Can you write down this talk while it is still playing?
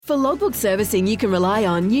For logbook servicing you can rely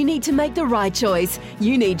on, you need to make the right choice.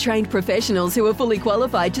 You need trained professionals who are fully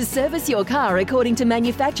qualified to service your car according to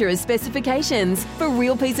manufacturer's specifications. For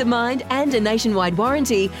real peace of mind and a nationwide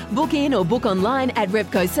warranty, book in or book online at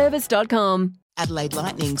repcoservice.com. Adelaide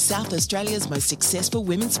Lightning, South Australia's most successful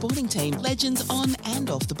women's sporting team. Legends on and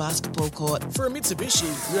off the basketball court. For a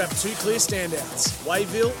Mitsubishi, you have two clear standouts,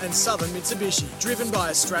 Wayville and Southern Mitsubishi, driven by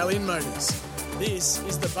Australian Motors. This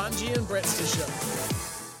is the Bunji and Brettster Show.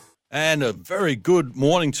 And a very good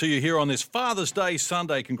morning to you here on this Father's Day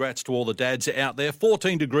Sunday. Congrats to all the dads out there.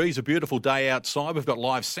 14 degrees, a beautiful day outside. We've got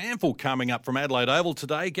live sample coming up from Adelaide Oval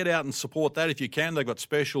today. Get out and support that if you can. They've got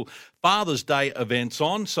special Father's Day events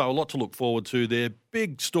on, so a lot to look forward to there.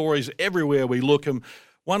 Big stories everywhere we look.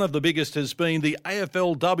 One of the biggest has been the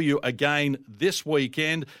AFLW again this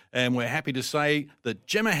weekend, and we're happy to say that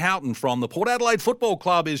GEMMA HOUGHTON from the Port Adelaide Football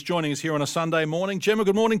Club is joining us here on a Sunday morning. GEMMA,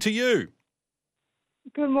 good morning to you.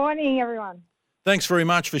 Good morning, everyone. Thanks very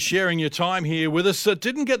much for sharing your time here with us.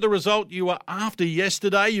 Didn't get the result you were after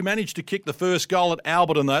yesterday. You managed to kick the first goal at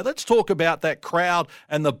Alberton, though. Let's talk about that crowd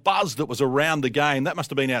and the buzz that was around the game. That must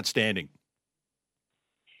have been outstanding.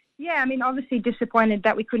 Yeah, I mean, obviously disappointed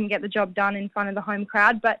that we couldn't get the job done in front of the home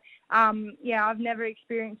crowd. But, yeah, I've never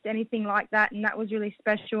experienced anything like that, and that was really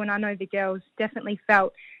special. And I know the girls definitely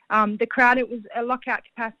felt the crowd. It was a lockout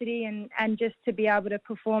capacity, and just to be able to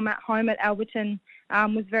perform at home at Alberton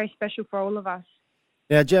was very special for all of us.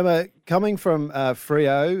 Now, Gemma, coming from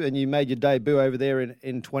Freo, and you made your debut over there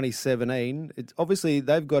in 2017, it's obviously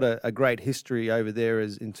they've got a great history over there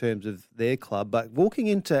in terms of their club. But walking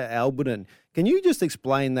into Alberton, can you just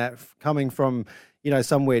explain that coming from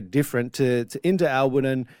somewhere different to into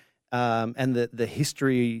Alberton and the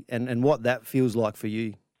history and what that feels like for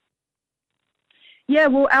you? Yeah,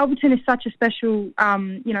 well, Alberton is such a special,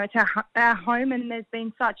 it's our home, and there's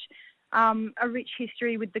been such a rich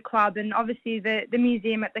history with the club, and obviously the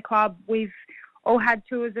museum at the club, we've all had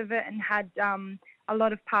tours of it and had a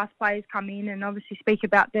lot of past players come in and obviously speak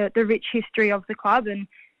about the rich history of the club, and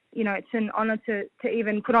it's an honour to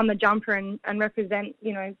even put on the jumper and represent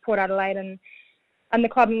Port Adelaide and the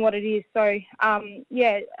club and what it is. So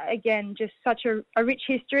yeah, again, just such a rich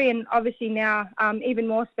history, and obviously now even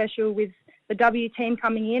more special with the W team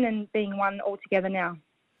coming in and being one all together now.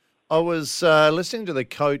 I was listening to the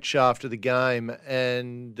coach after the game,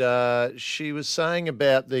 and she was saying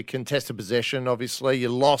about the contested possession. Obviously, you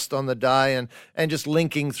lost on the day, and just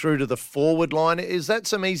linking through to the forward line. Is that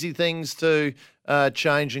some easy things to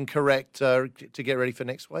change and correct to get ready for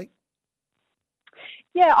next week?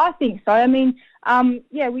 Yeah, I think so. I mean,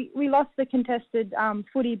 we lost the contested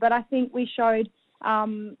footy, but I think we showed,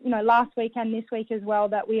 last week and this week as well,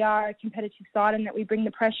 that we are a competitive side and that we bring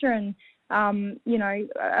the pressure. And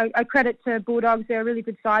a credit to Bulldogs. They're a really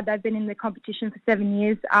good side. They've been in the competition for 7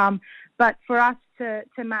 years. But for us to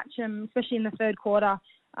match them, especially in the third quarter,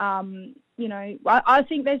 I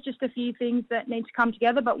think there's just a few things that need to come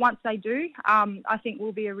together. But once they do, I think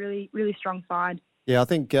we'll be a really, really strong side. Yeah, I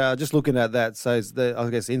think just looking at that says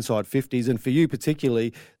inside 50s, and for you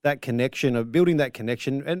particularly, that connection of building that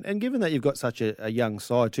connection, and given that you've got such a young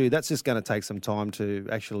side too, that's just going to take some time to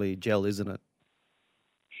actually gel, isn't it?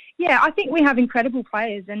 Yeah, I think we have incredible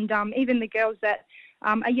players, and even the girls that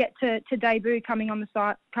are yet to debut coming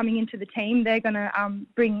into the team, they're going to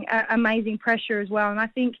bring amazing pressure as well. And I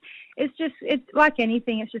think it's like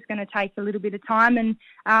anything, it's just going to take a little bit of time, and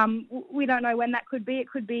we don't know when that could be. It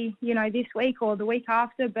could be this week or the week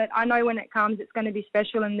after, but I know when it comes, it's going to be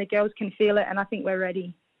special, and the girls can feel it, and I think we're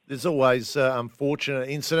ready. There's always unfortunate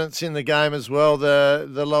incidents in the game as well.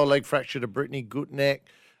 The lower leg fracture to Brittany Gutneck.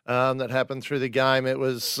 That happened through the game. It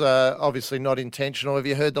was obviously not intentional. Have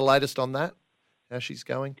you heard the latest on that? How she's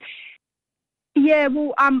going? Yeah,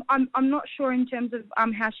 well, I'm not sure in terms of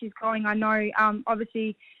how she's going. I know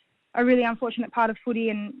obviously a really unfortunate part of footy,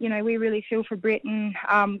 and we really feel for Brit and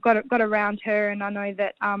got around her, and I know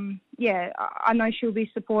that I know she'll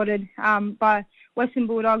be supported by Western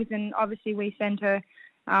Bulldogs, and obviously we send her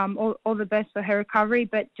all the best for her recovery.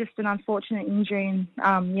 But just an unfortunate injury,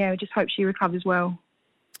 and we just hope she recovers well.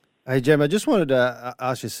 Hey, Gemma, I just wanted to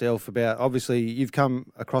ask yourself about, obviously, you've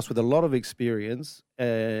come across with a lot of experience,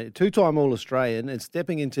 two-time All-Australian, and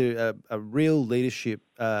stepping into a real leadership,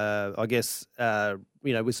 with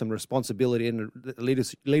some responsibility and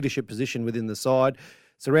leadership position within the side,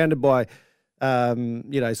 surrounded by,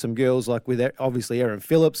 some girls like with obviously Erin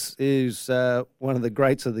Phillips, who's one of the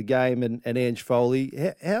greats of the game, and Ange Foley.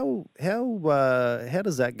 How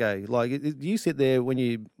does that go? Like, do you sit there when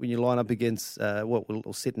you line up against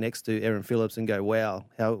will sit next to Erin Phillips and go, wow,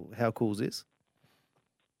 how cool is this?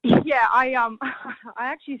 Yeah, I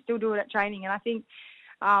actually still do it at training, and I think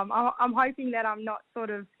I'm hoping that I'm not sort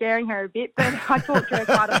of scaring her a bit, but I talk to her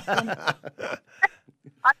quite often.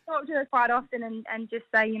 I talk to her quite often and just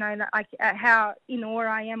say, you know, like how in awe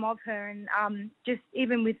I am of her, and just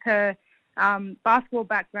even with her basketball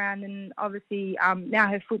background and obviously now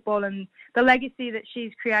her football and the legacy that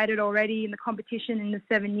she's created already in the competition in the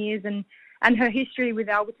 7 years, and her history with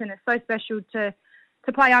Alberton is so special to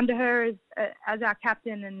play under her as our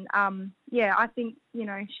captain. And I think, you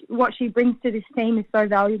know, what she brings to this team is so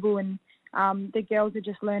valuable, and the girls are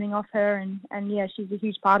just learning off her, and yeah, she's a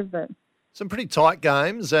huge part of it. Some pretty tight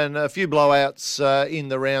games and a few blowouts in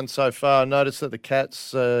the round so far. I noticed that the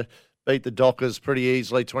Cats beat the Dockers pretty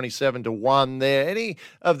easily, 27-1 there. Any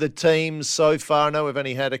of the teams so far, I know we've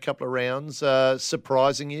only had a couple of rounds,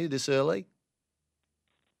 surprising you this early?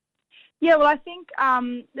 Yeah, well, I think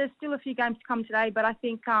there's still a few games to come today, but I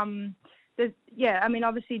think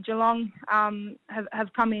obviously Geelong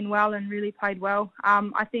have come in well and really played well.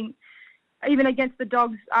 I think even against the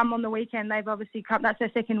Dogs on the weekend, they've obviously that's their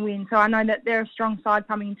second win. So I know that they're a strong side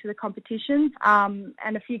coming into the competition, and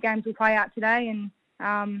a few games will play out today. And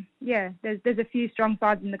there's a few strong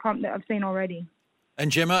sides in the comp that I've seen already.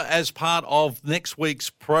 And Gemma, as part of next week's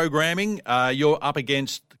programming, you're up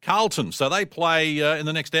against Carlton. So they play in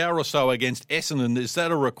the next hour or so against Essendon. Is that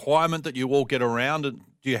a requirement that you all get around? And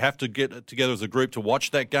do you have to get together as a group to watch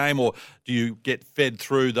that game, or do you get fed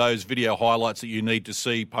through those video highlights that you need to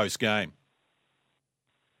see post-game?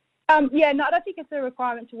 I don't think it's a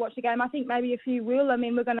requirement to watch the game. I think maybe a few will. I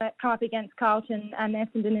mean, we're going to come up against Carlton and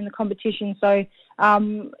Essendon in the competition. So,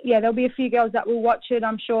 there'll be a few girls that will watch it,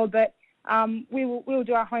 I'm sure. But we'll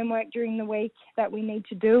do our homework during the week that we need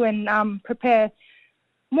to do and prepare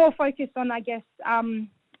more focused on, I guess,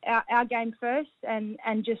 our game first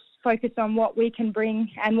and just focus on what we can bring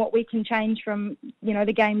and what we can change from, you know,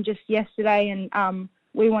 the game just yesterday. And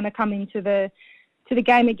we want to come into the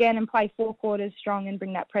game again and play 4 quarters strong and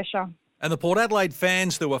bring that pressure. And the Port Adelaide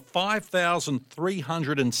fans, there were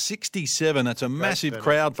 5,367. That's a massive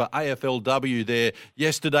crowd for AFLW there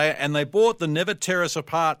yesterday. And they bought the Never Tear Us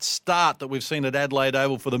Apart start that we've seen at Adelaide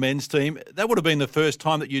Oval for the men's team. That would have been the first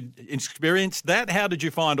time that you'd experienced that. How did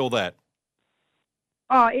you find all that?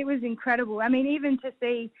 Oh, it was incredible. I mean, even to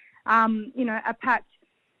see, a packed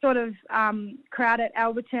sort of crowd at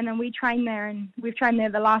Alberton, and we've trained there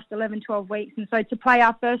the last 11, 12 weeks. And so to play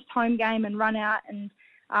our first home game and run out and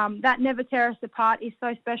that Never Tear Us Apart is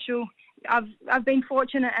so special. I've been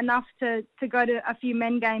fortunate enough to go to a few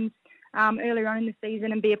men games earlier on in the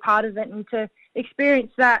season and be a part of it, and to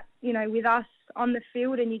experience that, you know, with us on the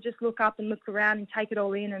field, and you just look up and look around and take it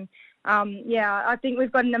all in. And I think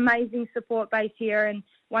we've got an amazing support base here and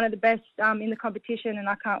one of the best in the competition, and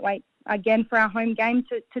I can't wait again for our home game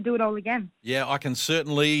to do it all again. Yeah, I can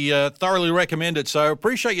certainly thoroughly recommend it. So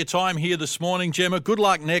appreciate your time here this morning, Gemma. Good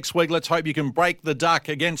luck next week. Let's hope you can break the duck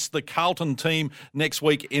against the Carlton team next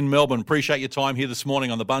week in Melbourne. Appreciate your time here this morning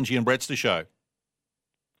on the Bunji and Brettster Show.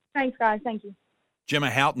 Thanks, guys. Thank you.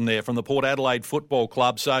 Gemma Houghton there from the Port Adelaide Football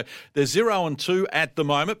Club. So they're 0-2 at the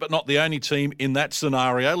moment, but not the only team in that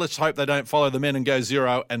scenario. Let's hope they don't follow the men and go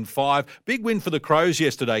 0-5. Big win for the Crows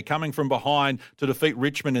yesterday, coming from behind to defeat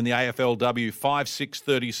Richmond in the AFLW 5-6,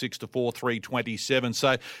 36-4, 3-27.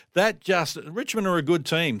 So Richmond are a good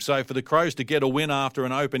team. So for the Crows to get a win after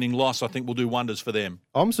an opening loss, I think will do wonders for them.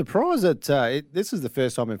 I'm surprised that this is the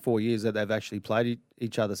first time in 4 years that they've actually played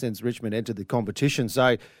each other since Richmond entered the competition.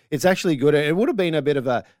 So it's actually good. It would have been a bit of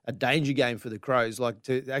a danger game for the Crows. Like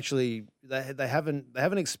to actually, they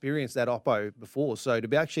haven't experienced that oppo before. So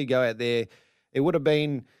to actually go out there, it would have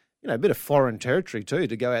been, you know, a bit of foreign territory too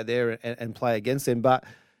to go out there and play against them. But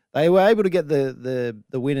they were able to get the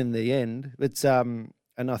win in the end. It's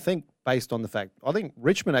and I think based on the fact, I think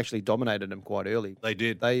Richmond actually dominated them quite early. They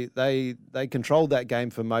did. They controlled that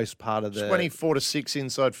game for most part of the 24-6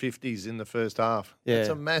 inside 50s in the first half. Yeah, it's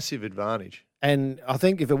a massive advantage. And I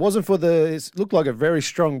think if it wasn't for it looked like a very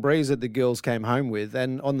strong breeze that the girls came home with,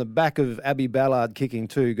 and on the back of Abby Ballard kicking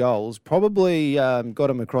 2 goals, probably got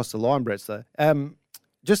them across the line, Brettster.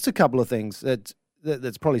 Just a couple of things that's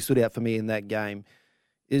probably stood out for me in that game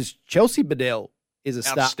is Chelsea Bedell is a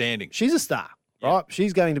star. Outstanding. She's a star. Right,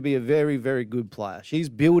 she's going to be a very, very good player. She's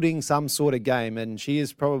building some sort of game, and she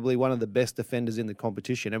is probably one of the best defenders in the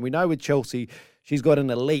competition. And we know with Chelsea, she's got an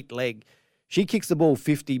elite leg. She kicks the ball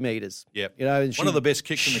 50 metres. Yep. You know, and one of the best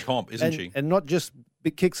kicks in the comp, isn't she? And not just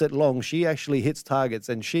kicks it long. She actually hits targets,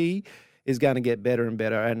 and she is going to get better and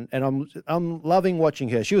better. And I'm loving watching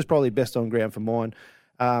her. She was probably best on ground for mine.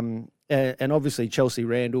 And obviously Chelsea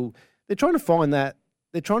Randall. They're trying to find that.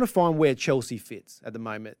 They're trying to find where Chelsea fits at the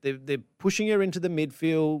moment. They're pushing her into the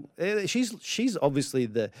midfield. She's obviously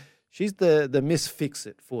she's the miss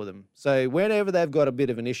fix-it for them. So whenever they've got a bit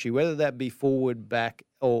of an issue, whether that be forward, back,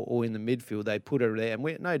 or in the midfield, they put her there.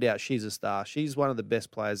 And no doubt she's a star. She's one of the best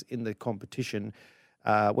players in the competition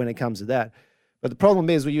when it comes to that. But the problem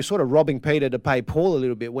is when you're sort of robbing Peter to pay Paul a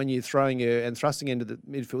little bit when you're throwing her and thrusting into the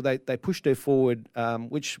midfield. They pushed her forward,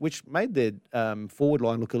 which made their forward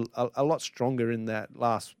line look a lot stronger in that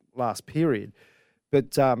last period.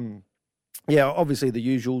 But, obviously the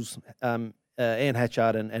usuals, Anne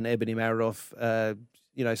Hatchard and Ebony Maroff, stepped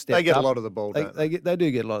They get up. a lot of the ball, don't they? They do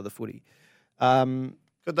get a lot of the footy. Could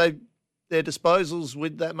their disposals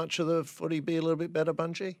with that much of the footy be a little bit better,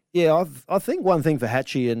 Bunji? Yeah, I think one thing for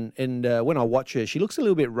Hatchie, and when I watch her, she looks a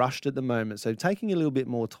little bit rushed at the moment. So taking a little bit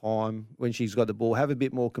more time when she's got the ball, have a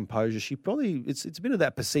bit more composure. It's a bit of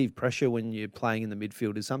that perceived pressure when you're playing in the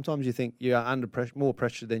midfield. Is sometimes you think you are under more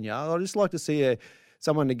pressure than you are. I just like to see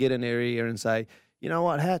someone to get in her ear and say, you know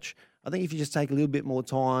what, Hatch, I think if you just take a little bit more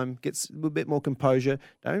time, get a little bit more composure,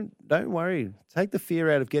 don't worry. Take the fear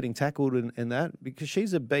out of getting tackled and that, because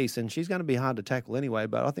she's a beast and she's going to be hard to tackle anyway.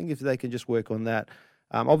 But I think if they can just work on that,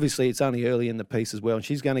 obviously it's only early in the piece as well, and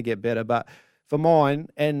she's going to get better. But for mine,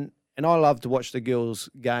 and I love to watch the girls'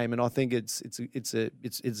 game, and I think it's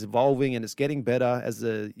evolving and it's getting better as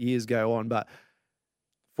the years go on. But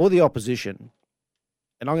for the opposition,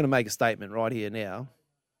 and I'm going to make a statement right here now,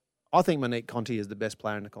 I think Monique Conti is the best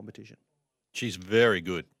player in the competition. She's very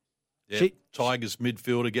good. Yeah, Tigers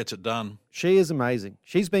midfielder gets it done. She is amazing.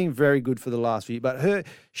 She's been very good for the last few, but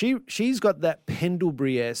she's got that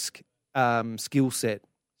Pendlebury-esque skill set.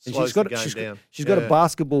 And Slows the game down. She's got a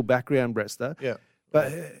basketball background, Brettster. Yeah.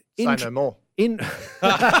 But say no more.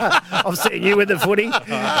 I've seen you with the footy.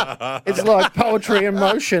 It's like poetry in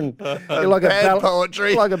motion. You're like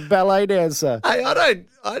poetry, like a ballet dancer. Hey, I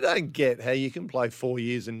don't get how you can play 4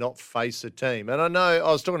 years and not face a team. And I know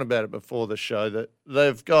I was talking about it before the show that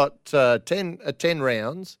they've got 10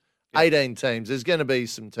 rounds, 18 teams. There's going to be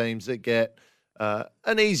some teams that get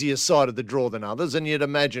an easier side of the draw than others, and you'd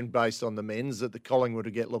imagine based on the men's that the Collingwood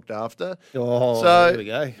would get looked after. Oh, so there we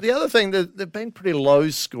go. The other thing, they've been pretty low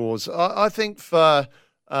scores. I think for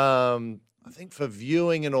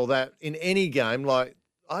viewing and all that in any game, like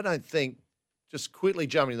I don't think, just quickly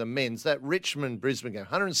jumping to the men's, that Richmond-Brisbane game,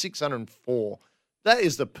 106, 104, that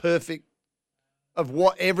is the perfect of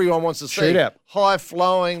what everyone wants to see. Shootout.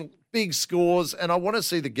 High-flowing, big scores, and I want to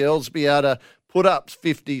see the girls be able to put up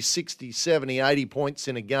 50, 60, 70, 80 points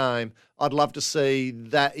in a game. I'd love to see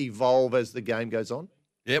that evolve as the game goes on.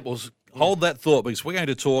 Yeah, well, hold that thought, because we're going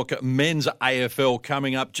to talk men's AFL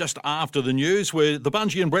coming up just after the news. We're the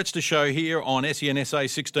Bunji and Brettster show here on SENSA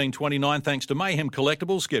 1629, thanks to Mayhem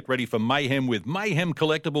Collectibles. Get ready for Mayhem with Mayhem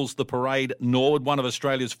Collectibles, the Parade Norwood, one of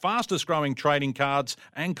Australia's fastest growing trading cards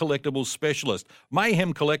and collectibles specialist.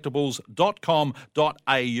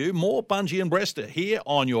 mayhemcollectibles.com.au. More Bunji and Brettster here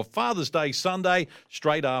on your Father's Day Sunday,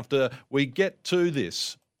 straight after we get to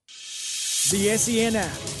this. The SEN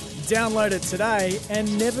app. Download it today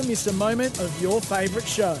and never miss a moment of your favourite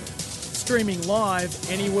show. Streaming live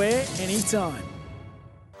anywhere, anytime.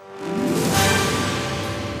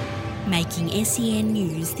 Making SEN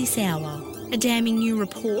news this hour. A damning new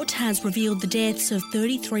report has revealed the deaths of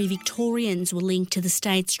 33 Victorians were linked to the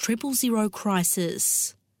state's 000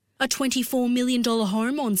 crisis. A $24 million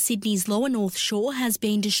home on Sydney's lower North Shore has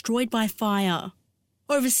been destroyed by fire.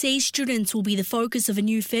 Overseas students will be the focus of a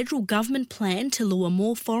new federal government plan to lure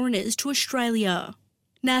more foreigners to Australia.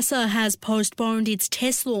 NASA has postponed its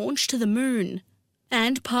test launch to the moon.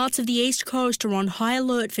 And parts of the East Coast are on high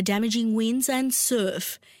alert for damaging winds and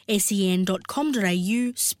surf.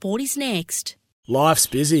 sen.com.au, sport is next. Life's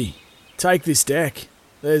busy. Take this deck.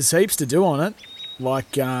 There's heaps to do on it.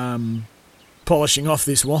 Like, polishing off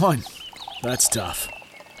this wine. That's tough.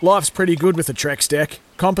 Life's pretty good with a Trex deck.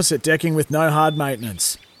 Composite decking with no hard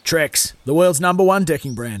maintenance. Trex, the world's #1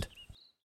 decking brand.